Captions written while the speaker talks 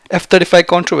F-35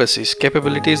 controversies,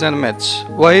 capabilities and myths.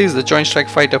 Why is the Joint Strike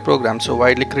Fighter program so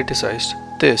widely criticized?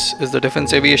 This is the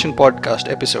Defense Aviation Podcast,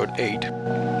 Episode 8.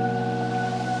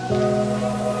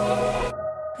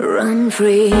 Run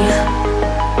free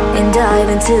and dive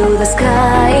into the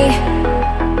sky.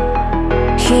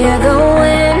 Hear the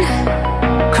wind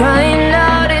crying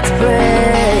out its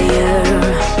prayer.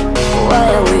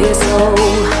 Why are we so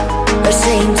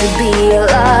ashamed to be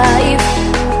alive?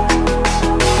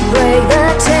 Break the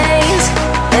chains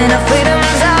and our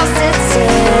freedom's ours to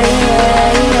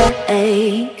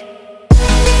take.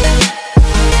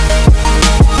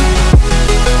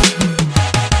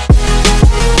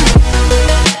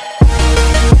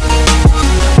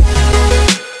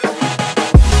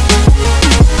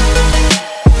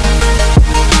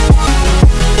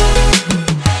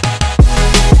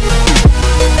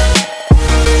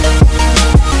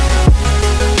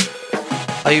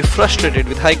 Are you frustrated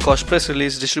with high-cost press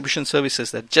release distribution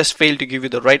services that just fail to give you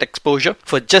the right exposure?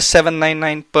 For just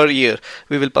 $7.99 per year,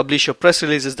 we will publish your press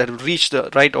releases that will reach the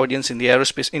right audience in the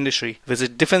aerospace industry.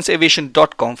 Visit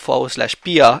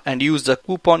defenseaviation.com/PR and use the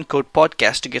coupon code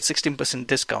podcast to get 16%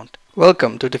 discount.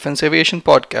 Welcome to Defense Aviation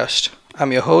Podcast.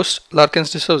 I'm your host,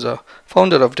 Larkins D'Souza,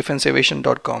 founder of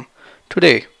defenseaviation.com.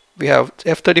 Today, we have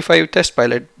F-35 test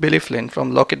pilot Billy Flynn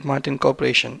from Lockheed Martin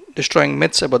Corporation destroying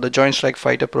myths about the Joint Strike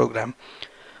Fighter program.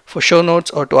 For show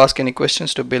notes or to ask any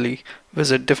questions to Billy,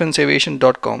 visit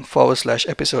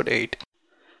defenseaviation.com/episode 8.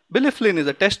 Billy Flynn is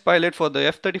a test pilot for the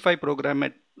F-35 program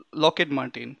at Lockheed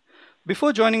Martin.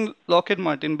 Before joining Lockheed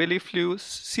Martin, Billy flew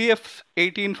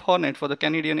CF-18 Hornet for the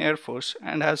Canadian Air Force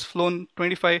and has flown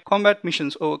 25 combat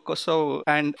missions over Kosovo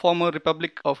and former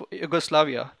Republic of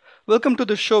Yugoslavia. Welcome to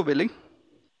the show, Billy.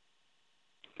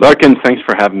 Larkin, thanks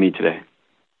for having me today.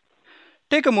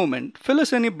 Take a moment, fill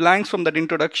us any blanks from that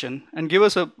introduction, and give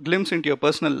us a glimpse into your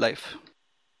personal life.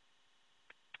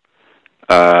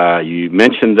 You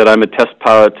mentioned that I'm a test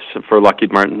pilot for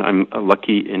Lockheed Martin. I'm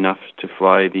lucky enough to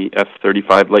fly the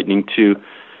F-35 Lightning II.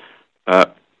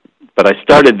 But I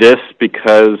started this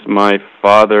because my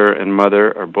father and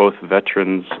mother are both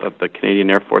veterans of the Canadian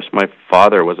Air Force. My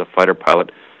father was a fighter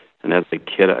pilot, and as a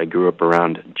kid I grew up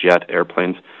around jet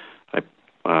airplanes.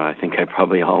 I think I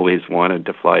probably always wanted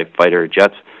to fly fighter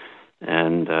jets,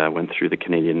 and went through the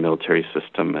Canadian military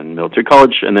system and military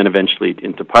college, and then eventually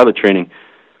into pilot training.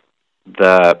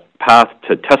 The path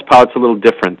to test pilot's a little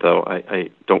different, though. I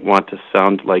don't want to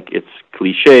sound like it's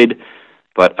cliched,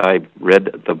 but I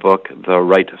read the book The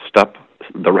Right Stuff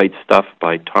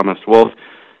by Thomas Wolfe,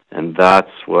 and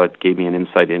that's what gave me an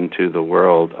insight into the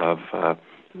world of,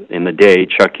 in the day,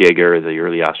 Chuck Yeager, the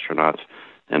early astronauts,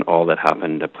 and all that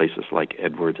happened at places like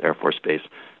Edwards Air Force Base.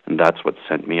 And that's what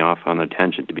sent me off on a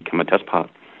tangent to become a test pilot.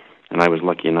 And I was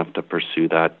lucky enough to pursue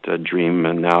that dream,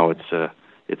 and now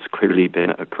it's clearly been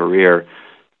a career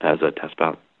as a test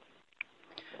pilot.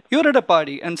 You're at a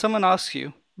party and someone asks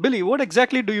you, Billy, what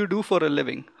exactly do you do for a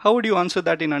living? How would you answer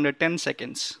that in under 10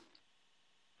 seconds?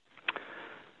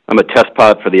 I'm a test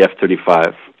pilot for the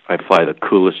F-35. I fly the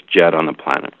coolest jet on the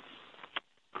planet.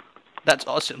 That's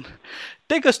awesome.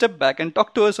 Take a step back and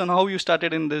talk to us on how you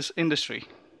started in this industry.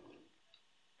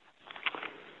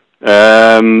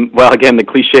 Well, again, the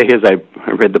cliche is I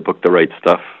read the book The Right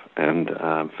Stuff and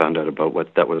found out about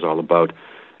what that was all about.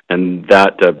 And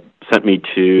that sent me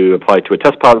to apply to a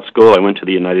test pilot school. I went to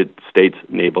the United States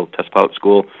Naval Test Pilot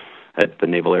School at the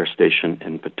Naval Air Station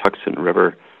in Patuxent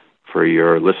River. For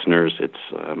your listeners,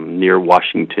 it's near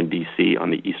Washington, D.C.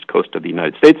 on the east coast of the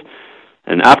United States.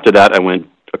 And after that, I went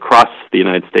across the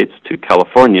United States to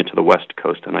California to the west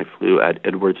coast, and I flew at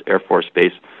Edwards Air Force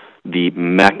Base, the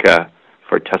mecca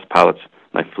for test pilots.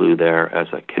 And I flew there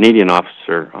as a Canadian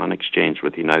officer on exchange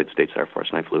with the United States Air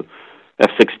Force, and I flew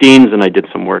F-16s, and I did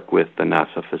some work with the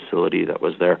NASA facility that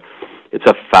was there. It's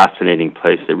a fascinating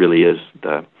place. It really is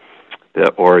the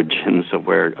origins of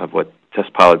what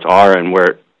test pilots are and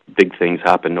where big things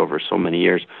happened over so many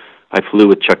years. I flew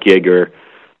with Chuck Yeager.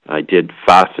 I did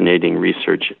fascinating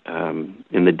research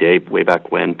in the day, way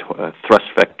back when. Thrust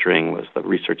vectoring was the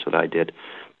research that I did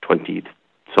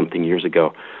 20-something years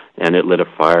ago, and it lit a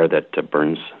fire that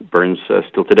burns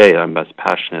still today. I'm as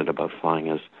passionate about flying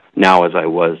as I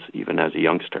was even as a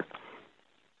youngster.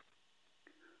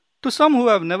 To some who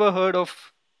have never heard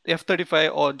of the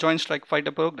F-35 or Joint Strike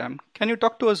Fighter program, can you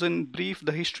talk to us in brief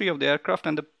the history of the aircraft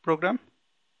and the program?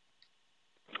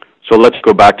 So let's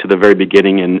go back to the very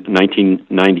beginning. In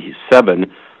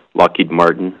 1997, Lockheed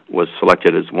Martin was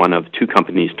selected as one of two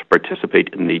companies to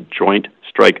participate in the Joint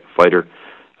Strike Fighter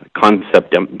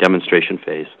concept demonstration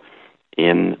phase.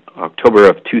 In October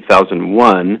of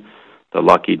 2001, the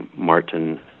Lockheed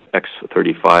Martin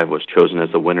X-35 was chosen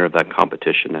as the winner of that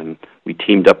competition, and we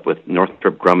teamed up with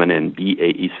Northrop Grumman and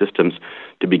BAE Systems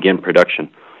to begin production.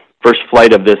 First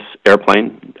flight of this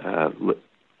airplane,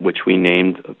 which we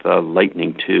named the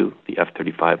Lightning II, the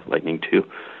F-35 Lightning II,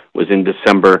 was in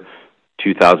December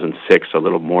 2006, a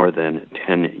little more than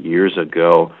 10 years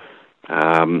ago.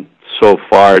 So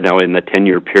far, now in the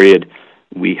 10-year period,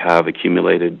 we have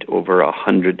accumulated over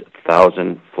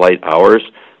 100,000 flight hours.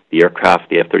 The aircraft,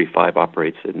 the F-35,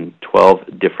 operates in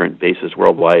 12 different bases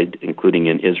worldwide, including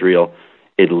in Israel,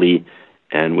 Italy,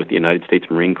 and with the United States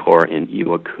Marine Corps in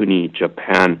Iwakuni,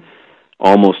 Japan.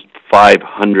 Almost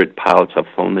 500 pilots have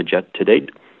flown the jet to date,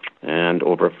 and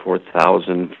over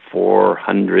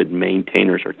 4,400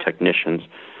 maintainers or technicians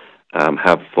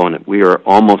have flown it. We are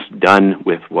almost done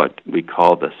with what we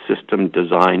call the system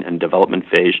design and development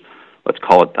phase. Let's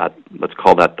call that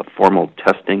the formal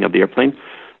testing of the airplane.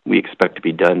 We expect to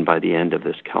be done by the end of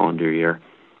this calendar year.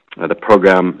 The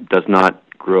program does not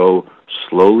grow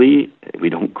slowly. We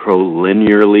don't grow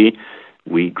linearly.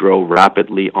 We grow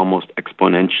rapidly, almost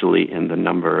exponentially, in the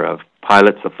number of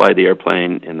pilots that fly the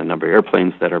airplane, in the number of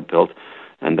airplanes that are built,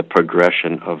 and the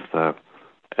progression of the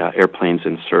airplanes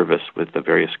in service with the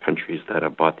various countries that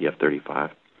have bought the F-35.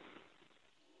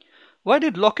 Why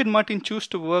did Lockheed Martin choose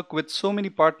to work with so many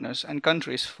partners and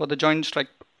countries for the Joint Strike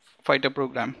Fighter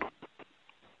program?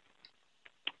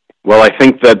 Well, I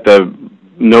think that the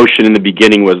notion in the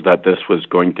beginning was that this was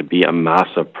going to be a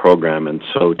massive program, and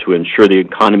so to ensure the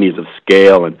economies of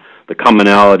scale and the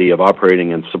commonality of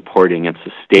operating and supporting and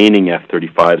sustaining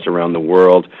F-35s around the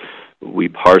world, we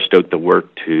parsed out the work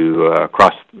to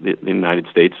across the United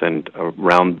States and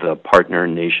around the partner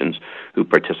nations who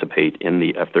participate in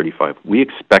the F-35. We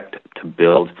expect to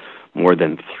build more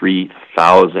than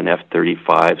 3,000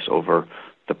 F-35s over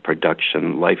the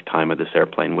production lifetime of this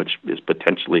airplane, which is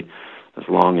potentially as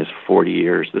long as 40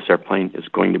 years. This airplane is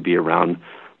going to be around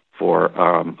for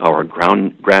our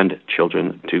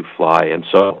grandchildren to fly, and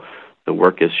so the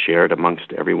work is shared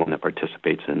amongst everyone that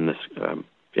participates in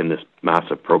this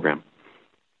massive program.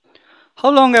 How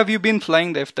long have you been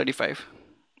flying the F-35?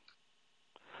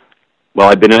 Well,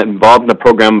 I've been involved in the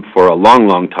program for a long,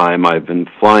 long time. I've been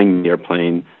flying the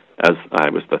airplane as I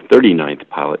was the 39th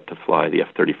pilot to fly the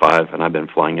F-35, and I've been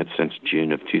flying it since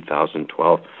June of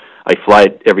 2012. I fly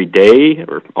it every day,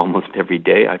 or almost every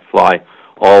day. I fly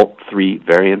all three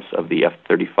variants of the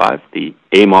F-35, the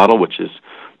A model, which is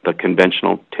the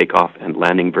conventional takeoff and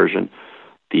landing version,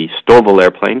 the STOVL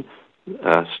airplane.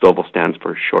 STOVL stands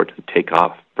for short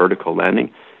takeoff, vertical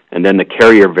landing, and then the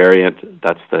carrier variant.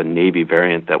 That's the Navy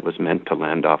variant that was meant to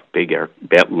land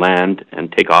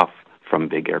and take off from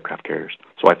big aircraft carriers.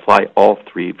 So I fly all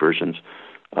three versions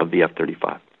of the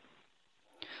F-35.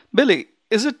 Billy,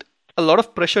 is it a lot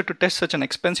of pressure to test such an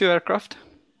expensive aircraft?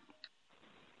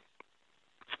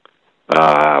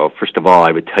 First of all,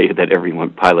 I would tell you that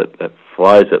everyone pilot that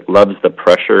flies it loves the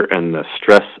pressure and the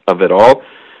stress of it all.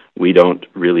 We don't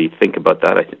really think about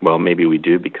that. Well, maybe we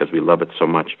do because we love it so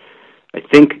much. I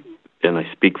think, and I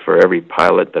speak for every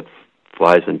pilot that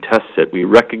flies and tests it, we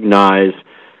recognize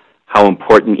how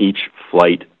important each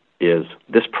flight is.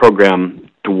 This program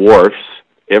dwarfs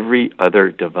every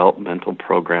other developmental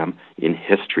program in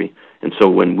history. And so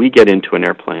when we get into an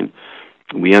airplane,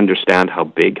 we understand how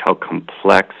big, how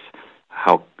complex,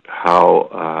 how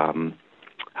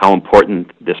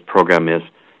important this program is.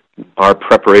 Our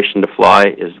preparation to fly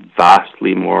is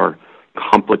vastly more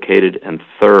complicated and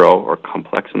thorough, or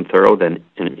complex and thorough, than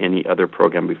in any other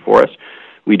program before us.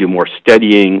 We do more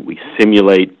studying. We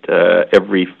simulate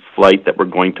every flight that we're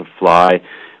going to fly.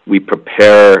 We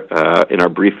prepare in our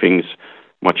briefings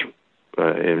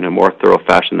in a more thorough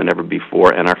fashion than ever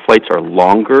before, and our flights are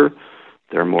longer.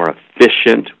 They're more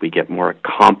efficient. We get more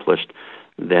accomplished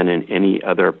than in any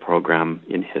other program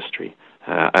in history.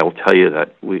 I will tell you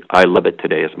that I love it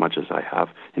today as much as I have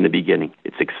in the beginning.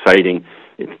 It's exciting,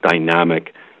 it's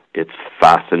dynamic, it's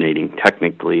fascinating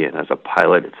technically, and as a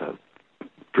pilot, it's a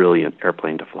brilliant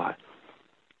airplane to fly.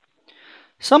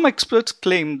 Some experts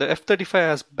claim the F-35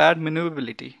 has bad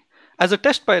maneuverability. As a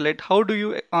test pilot, how do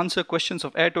you answer questions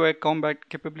of air-to-air combat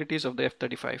capabilities of the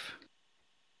F-35?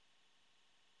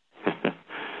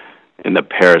 In the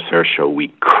Paris Air Show, we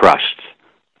crushed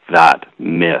that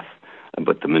myth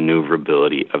about the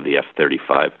maneuverability of the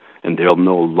F-35, and there'll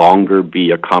no longer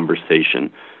be a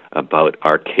conversation about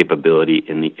our capability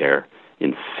in the air.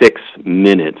 In 6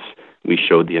 minutes, we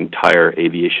showed the entire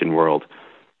aviation world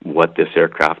what this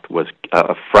aircraft was,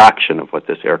 a fraction of what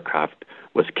this aircraft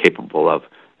was capable of.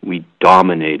 We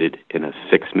dominated in a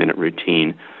 6-minute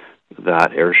routine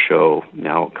that air show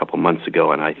now a couple months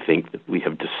ago, and I think that we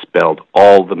have dispelled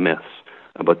all the myths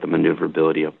about the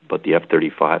maneuverability of about the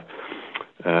F-35.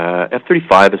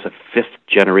 F-35 is a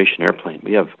fifth-generation airplane.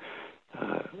 We have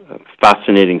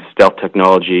fascinating stealth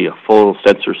technology, a full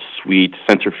sensor suite.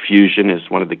 Sensor fusion is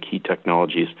one of the key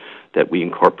technologies that we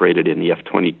incorporated in the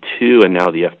F-22 and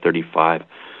now the F-35.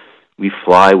 We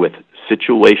fly with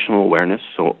situational awareness,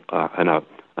 so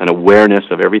an awareness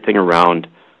of everything around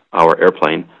our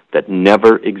airplane that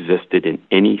never existed in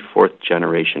any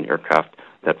fourth-generation aircraft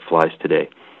that flies today.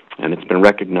 And it's been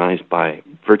recognized by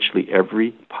virtually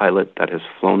every pilot that has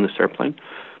flown this airplane,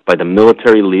 by the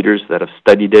military leaders that have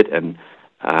studied it and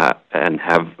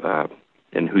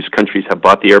whose countries have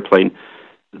bought the airplane,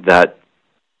 that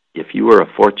if you were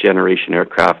a fourth-generation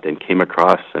aircraft and came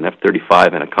across an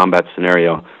F-35 in a combat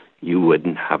scenario, you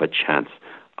wouldn't have a chance.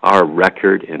 Our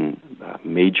record in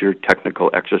major technical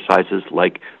exercises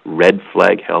like Red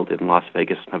Flag held in Las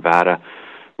Vegas, Nevada,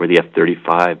 where the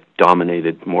F-35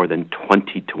 dominated more than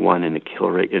 20-1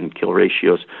 in kill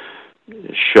ratios,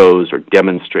 shows or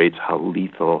demonstrates how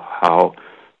lethal, how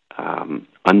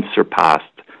unsurpassed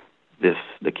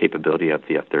the capability of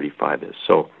the F-35 is.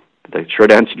 So the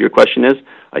short answer to your question is,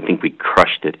 I think we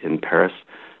crushed it in Paris.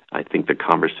 I think the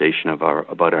conversation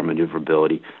about our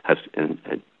maneuverability has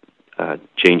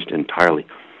changed entirely.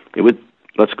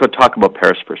 Let's go talk about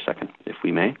Paris for a second, if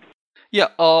we may. Yeah,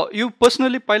 you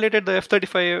personally piloted the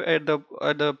F-35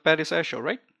 at the Paris Air Show,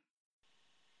 right?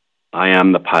 I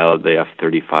am the pilot of the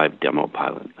F-35 demo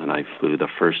pilot, and I flew the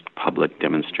first public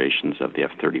demonstrations of the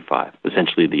F-35,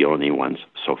 essentially the only ones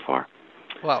so far.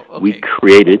 Wow, okay.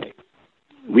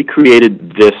 We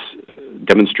created this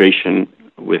demonstration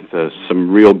with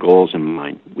some real goals in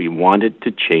mind. We wanted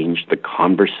to change the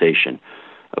conversation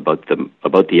about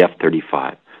the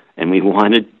F-35, and we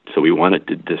wanted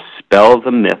to dispel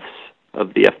the myths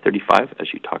of the F-35,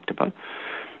 as you talked about.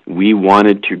 We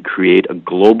wanted to create a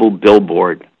global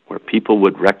billboard where people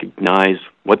would recognize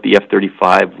what the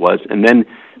F-35 was, and then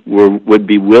would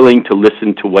be willing to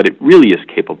listen to what it really is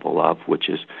capable of, which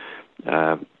is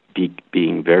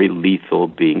being very lethal,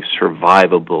 being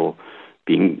survivable,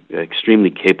 being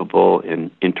extremely capable in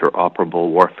interoperable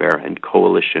warfare and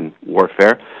coalition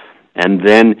warfare. And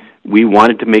then we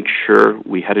wanted to make sure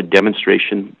we had a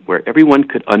demonstration where everyone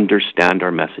could understand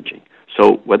our messaging.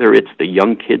 So whether it's the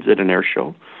young kids at an air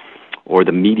show or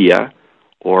the media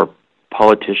or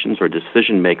politicians or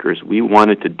decision makers, we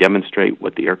wanted to demonstrate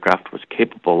what the aircraft was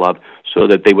capable of so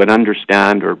that they would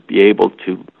understand or be able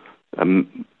to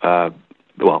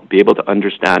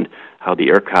understand how the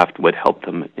aircraft would help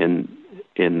them in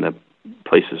the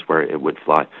places where it would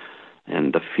fly.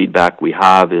 And the feedback we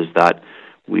have is that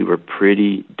we were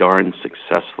pretty darn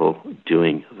successful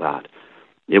doing that.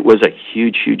 It was a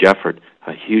huge, huge effort,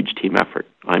 a huge team effort.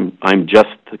 I'm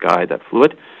just the guy that flew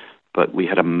it, but we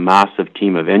had a massive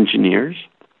team of engineers,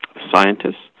 of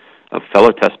scientists, of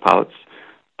fellow test pilots,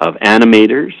 of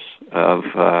animators, of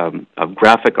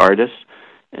graphic artists,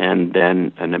 and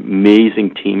then an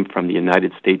amazing team from the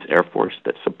United States Air Force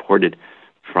that supported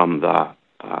from the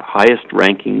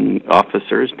highest-ranking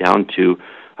officers down to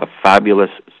a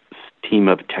fabulous team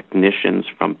of technicians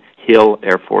from Hill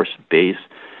Air Force Base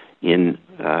in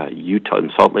Utah,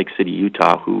 in Salt Lake City,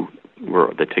 Utah, who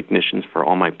were the technicians for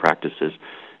all my practices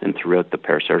and throughout the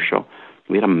Paris Air Show.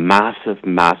 We had a massive,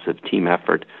 massive team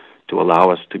effort to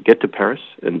allow us to get to Paris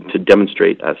and to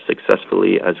demonstrate as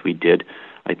successfully as we did.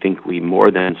 I think we more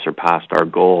than surpassed our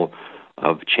goal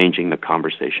of changing the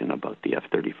conversation about the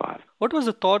F-35. What was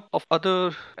the thought of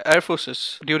other air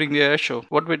forces during the air show?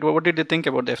 What did they think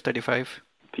about the F-35?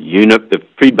 The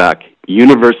feedback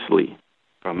universally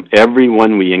from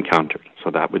everyone we encountered,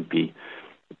 so that would be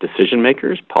decision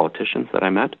makers, politicians that I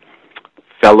met,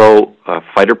 fellow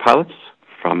fighter pilots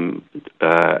from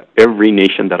every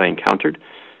nation that I encountered,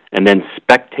 and then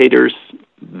spectators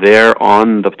there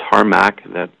on the tarmac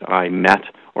that I met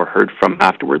or heard from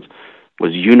afterwards,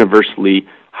 was universally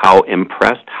how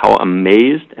impressed, how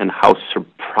amazed, and how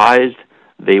surprised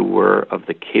they were of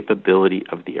the capability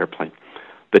of the airplane.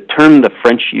 The term the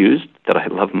French used that I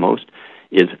love most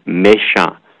is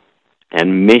méchant,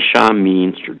 and méchant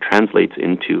means, or translates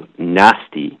into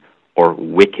nasty or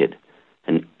wicked.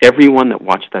 And everyone that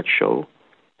watched that show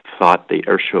thought the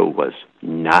air show was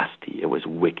nasty, it was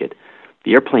wicked.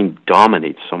 The airplane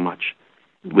dominates so much.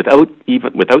 Without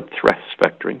thrust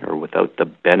vectoring, or without the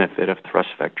benefit of thrust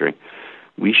vectoring,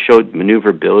 we showed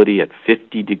maneuverability at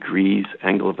 50 degrees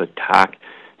angle of attack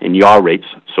and yaw rates.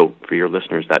 So for your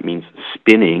listeners, that means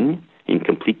spinning in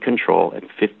complete control at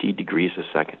 50 degrees a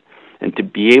second. And to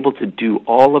be able to do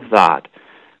all of that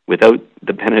without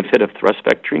the benefit of thrust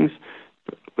vectoring,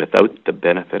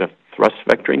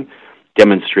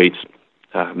 demonstrates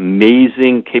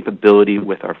amazing capability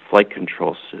with our flight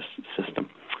control system.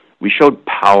 We showed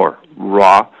power,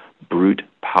 raw, brute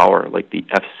power, like the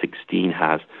F-16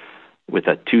 has, with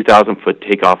a 2,000-foot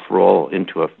takeoff roll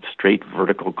into a straight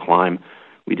vertical climb.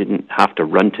 We didn't have to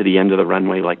run to the end of the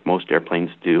runway like most airplanes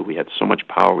do. We had so much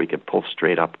power we could pull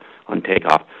straight up on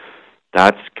takeoff.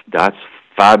 That's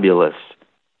fabulous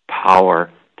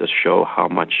power to show how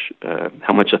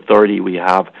much authority we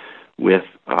have with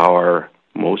our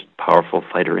most powerful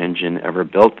fighter engine ever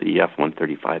built, the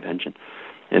F-135 engine.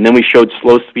 And then we showed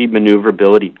slow-speed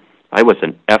maneuverability. I was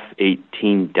an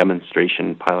F-18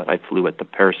 demonstration pilot. I flew at the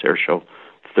Paris Air Show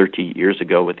 30 years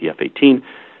ago with the F-18,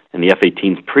 and the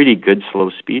F-18 is pretty good slow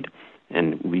speed,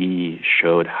 and we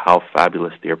showed how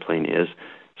fabulous the airplane is,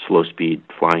 slow speed,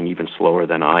 flying even slower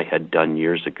than I had done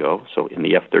years ago. So in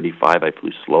the F-35, I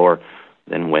flew slower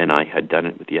than when I had done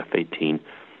it with the F-18.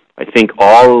 I think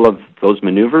all of those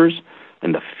maneuvers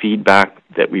and the feedback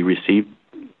that we received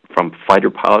from fighter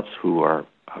pilots who are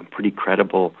pretty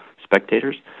credible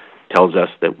spectators tells us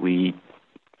that we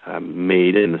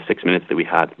made, in the 6 minutes that we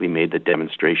had, we made the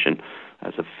demonstration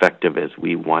as effective as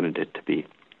we wanted it to be.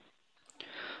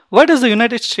 Why does the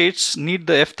United States need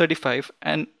the F-35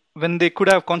 and when they could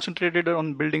have concentrated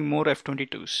on building more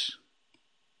F-22s?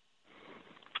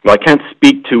 Well, I can't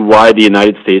speak to why the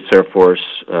United States Air Force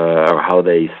or how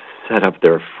they set up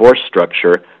their force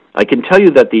structure. I can tell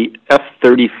you that the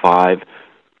F-35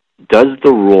 does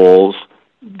the roles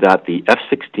that the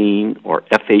F-16 or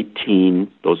F-18,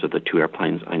 those are the two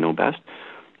airplanes I know best,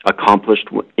 accomplished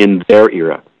in their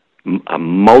era. A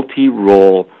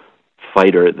multi-role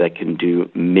fighter that can do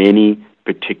many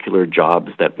particular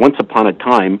jobs that once upon a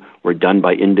time were done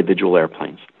by individual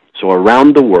airplanes. So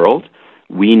around the world,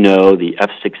 we know the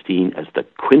F-16 as the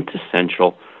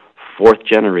quintessential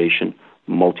fourth-generation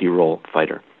multi-role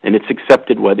fighter. And it's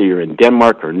accepted whether you're in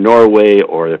Denmark or Norway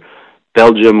or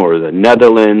Belgium or the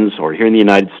Netherlands or here in the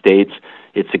United States.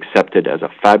 It's accepted as a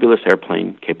fabulous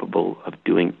airplane capable of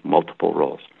doing multiple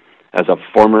roles. As a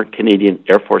former Canadian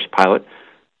Air Force pilot,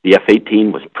 the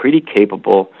F-18 was pretty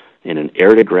capable in an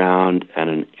air-to-ground and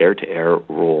an air-to-air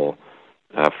role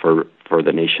for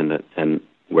the nation and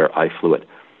where I flew it.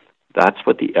 That's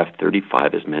what the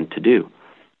F-35 is meant to do.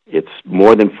 It's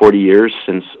more than 40 years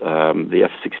since the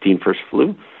F-16 first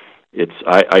flew.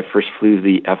 I first flew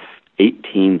the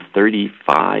F-18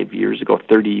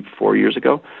 34 years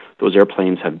ago. Those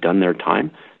airplanes have done their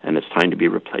time, and it's time to be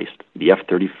replaced. The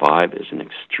F-35 is an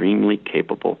extremely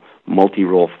capable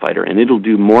multi-role fighter, and it'll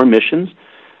do more missions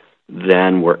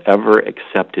than were ever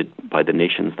accepted by the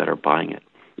nations that are buying it.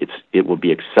 It will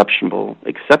be exceptional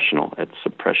at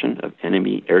suppression of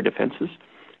enemy air defenses,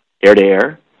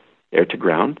 air-to-air,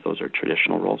 air-to-ground. Those are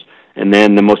traditional roles. And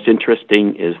then the most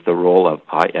interesting is the role of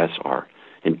ISR,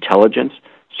 intelligence,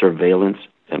 surveillance,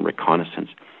 and reconnaissance.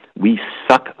 We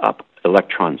suck up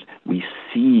electrons. We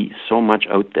see so much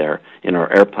out there in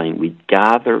our airplane. We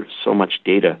gather so much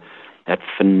data at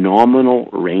phenomenal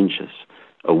ranges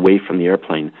away from the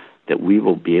airplane that we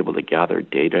will be able to gather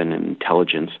data and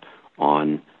intelligence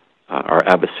on our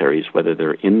adversaries, whether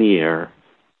they're in the air,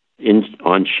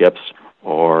 on ships,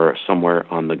 or somewhere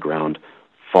on the ground,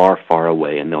 far, far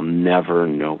away, and they'll never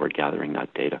know we're gathering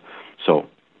that data. So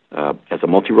as a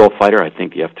multi-role fighter, I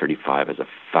think the F-35 has a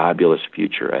fabulous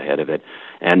future ahead of it.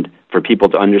 And for people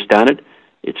to understand it,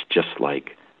 it's just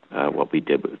like what we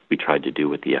tried to do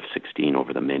with the F-16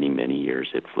 over the many, many years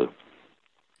it flew.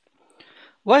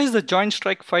 Why is the Joint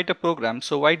Strike Fighter program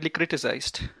so widely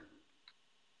criticized?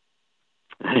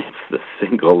 It's the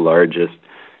single largest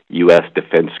U.S.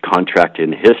 defense contract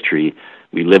in history.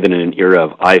 We live in an era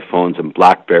of iPhones and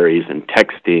BlackBerries and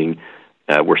texting.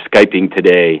 We're Skyping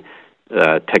today.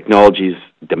 Technologies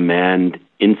demand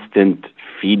instant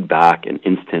feedback and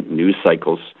instant news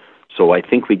cycles. So I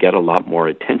think we get a lot more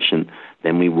attention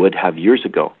than we would have years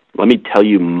ago. Let me tell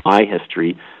you my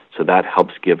history so that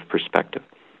helps give perspective.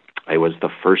 I was the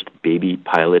first baby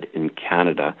pilot in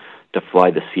Canada to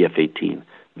fly the CF-18.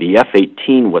 The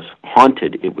F-18 was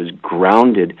haunted. It was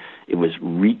grounded. It was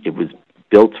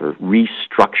built or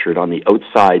restructured on the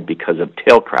outside because of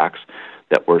tail cracks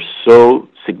that were so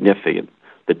significant.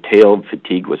 The tail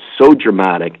fatigue was so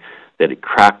dramatic that it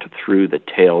cracked through the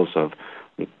tails of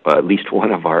at least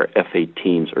one of our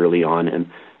F-18s early on. And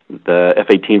the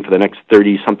F-18 for the next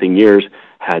 30-something years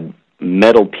had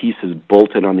metal pieces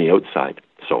bolted on the outside.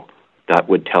 So that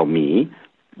would tell me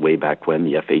way back when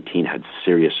the F-18 had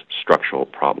serious structural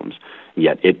problems.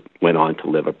 Yet it went on to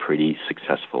live a pretty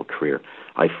successful career.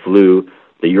 I flew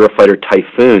the Eurofighter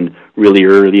Typhoon really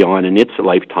early on in its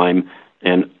lifetime,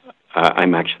 and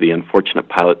I'm actually the unfortunate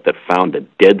pilot that found a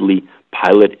deadly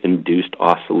pilot-induced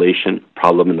oscillation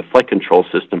problem in the flight control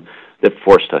system that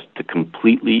forced us to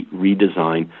completely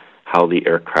redesign how the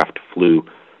aircraft flew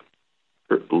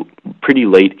pretty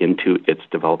late into its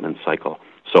development cycle.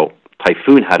 So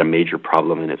Typhoon had a major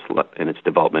problem in its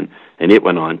development, and it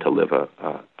went on to live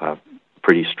a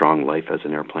pretty strong life as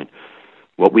an airplane.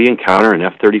 What we encounter in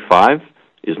F-35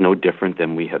 is no different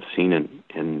than we have seen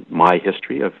in my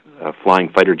history of flying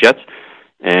fighter jets,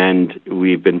 and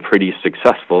we've been pretty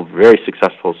successful, very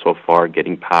successful so far,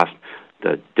 getting past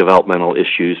the developmental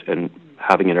issues and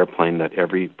having an airplane that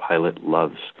every pilot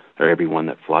loves, or everyone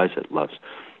that flies it loves.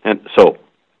 And so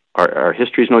our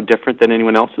history is no different than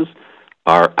anyone else's.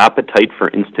 Our appetite for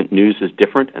instant news is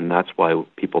different, and that's why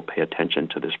people pay attention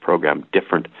to this program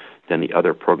different than the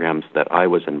other programs that I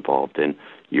was involved in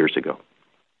years ago.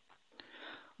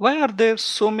 Why are there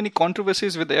so many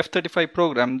controversies with the F-35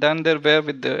 program than there were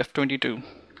with the F-22?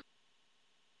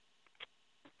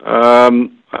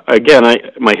 Again,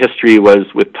 my history was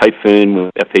with Typhoon,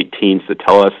 with F-18s to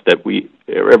tell us that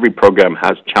every program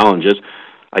has challenges.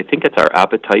 I think it's our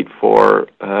appetite for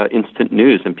instant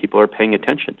news, and people are paying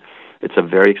attention. It's a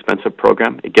very expensive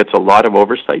program. It gets a lot of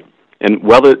oversight. And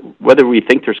whether we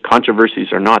think there's controversies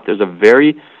or not, there's a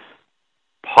very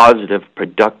positive,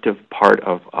 productive part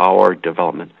of our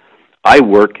development. I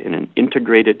work in an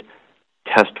integrated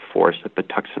test force at the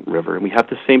Patuxent River, and we have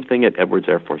the same thing at Edwards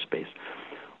Air Force Base.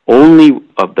 Only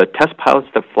of the test pilots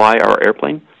that fly our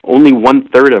airplane, only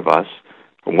 1/3 of us,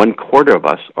 or 1/4 of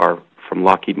us, are from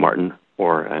Lockheed Martin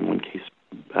or, in one case,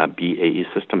 BAE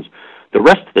Systems. The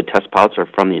rest of the test pilots are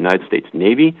from the United States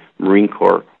Navy, Marine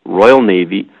Corps, Royal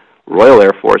Navy, Royal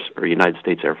Air Force, or United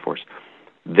States Air Force.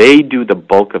 They do the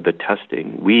bulk of the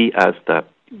testing. We, as the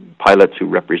pilots who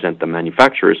represent the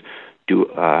manufacturers, do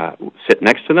sit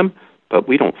next to them, but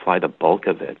we don't fly the bulk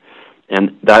of it.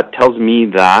 And that tells me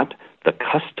that the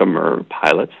customer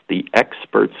pilots, the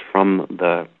experts from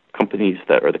the companies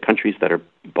that, or the countries that are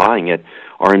buying it,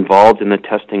 are involved in the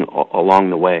testing along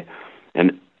the way.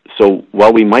 And so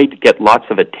while we might get lots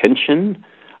of attention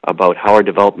about how our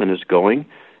development is going,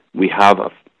 we have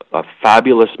a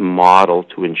fabulous model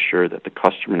to ensure that the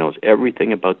customer knows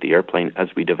everything about the airplane as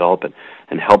we develop it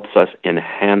and helps us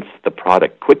enhance the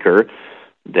product quicker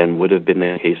than would have been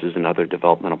the cases in other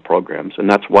developmental programs. And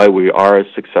that's why we are as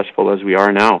successful as we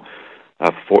are now.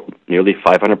 Nearly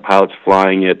 500 pilots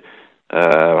flying it,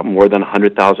 more than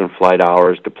 100,000 flight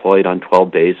hours, deployed on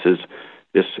 12 bases.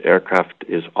 This aircraft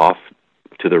is off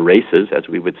to the races, as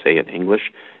we would say in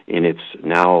English, in its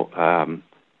now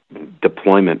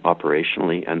deployment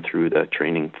operationally and through the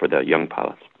training for the young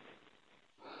pilots.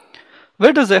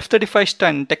 Where does the F-35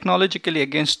 stand technologically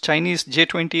against Chinese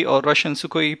J-20 or Russian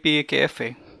Sukhoi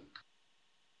Pak-FA?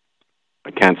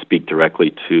 I can't speak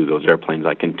directly to those airplanes.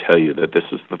 I can tell you that this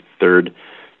is the third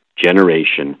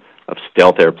generation of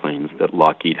stealth airplanes that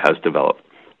Lockheed has developed.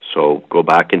 So go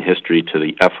back in history to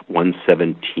the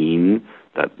F-117,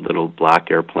 that little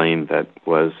black airplane that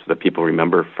people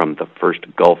remember from the first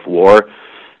Gulf War,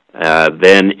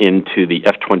 then into the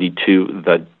F-22,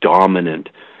 the dominant,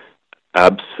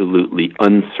 absolutely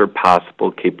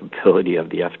unsurpassable capability of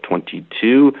the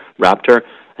F-22 Raptor,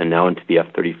 and now into the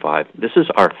F-35. This is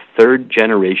our third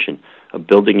generation of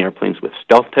building airplanes with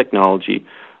stealth technology,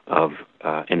 of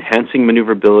enhancing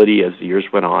maneuverability as the years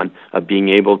went on, of being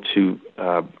able to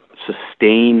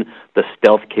sustain the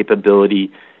stealth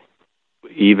capability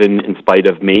even in spite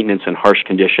of maintenance and harsh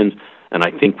conditions. And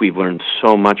I think we've learned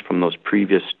so much from those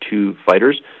previous two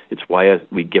fighters. It's why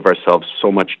we give ourselves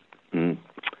so much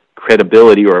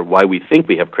credibility, or why we think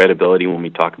we have credibility when we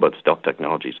talk about stealth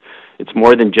technologies. It's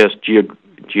more than just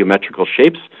geometrical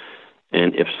shapes.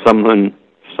 And if someone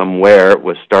somewhere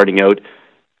was starting out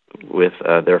with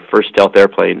their first stealth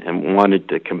airplane and wanted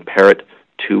to compare it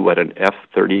to what an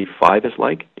F-35 is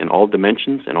like in all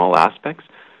dimensions, in all aspects,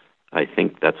 I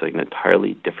think that's an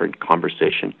entirely different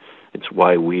conversation. It's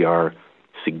why we are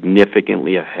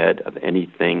significantly ahead of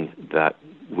anything that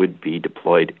would be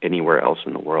deployed anywhere else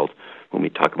in the world when we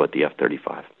talk about the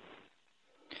F-35.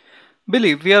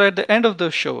 Billy, we are at the end of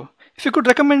the show. If you could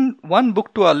recommend one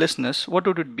book to our listeners, what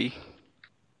would it be?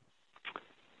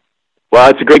 Well,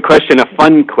 it's a great question, a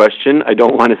fun question. I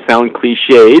don't want to sound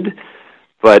cliched,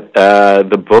 but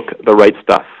the book, The Right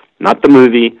Stuff. Not the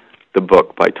movie, the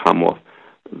book by Tom Wolfe.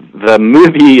 The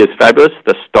movie is fabulous.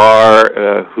 The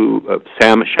star,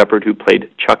 Sam Shepard, who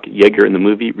played Chuck Yeager in the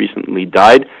movie, recently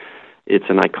died. It's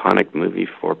an iconic movie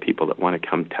for people that want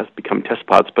to become test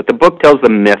pilots. But the book tells the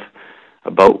myth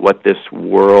about what this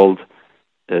world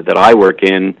that I work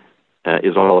in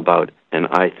is all about. And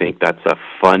I think that's a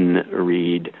fun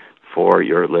read for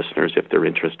your listeners if they're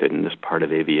interested in this part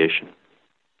of aviation.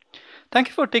 Thank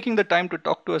you for taking the time to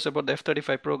talk to us about the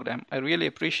F-35 program. I really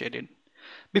appreciate it.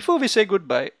 Before we say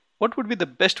goodbye, what would be the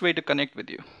best way to connect with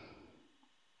you?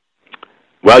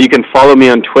 Well, you can follow me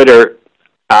on Twitter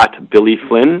at Billy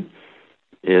Flynn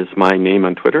is my name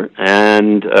on Twitter.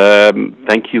 And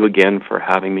thank you again for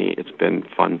having me. It's been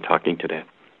fun talking today.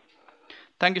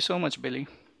 Thank you so much, Billy.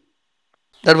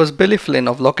 That was Billy Flynn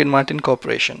of Lockheed Martin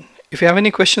Corporation. If you have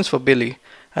any questions for Billy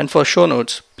and for show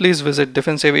notes, please visit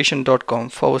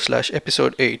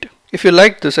defenseaviation.com/episode 8. If you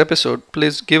liked this episode,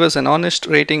 please give us an honest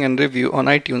rating and review on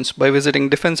iTunes by visiting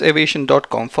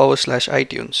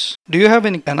defenseaviation.com/iTunes. Do you have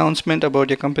any announcement about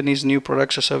your company's new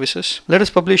products or services? Let us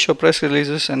publish your press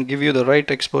releases and give you the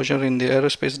right exposure in the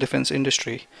aerospace defense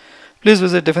industry. Please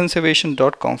visit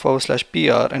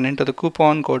defenseaviation.com/PR and enter the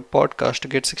coupon code podcast to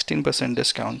get 16%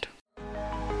 discount.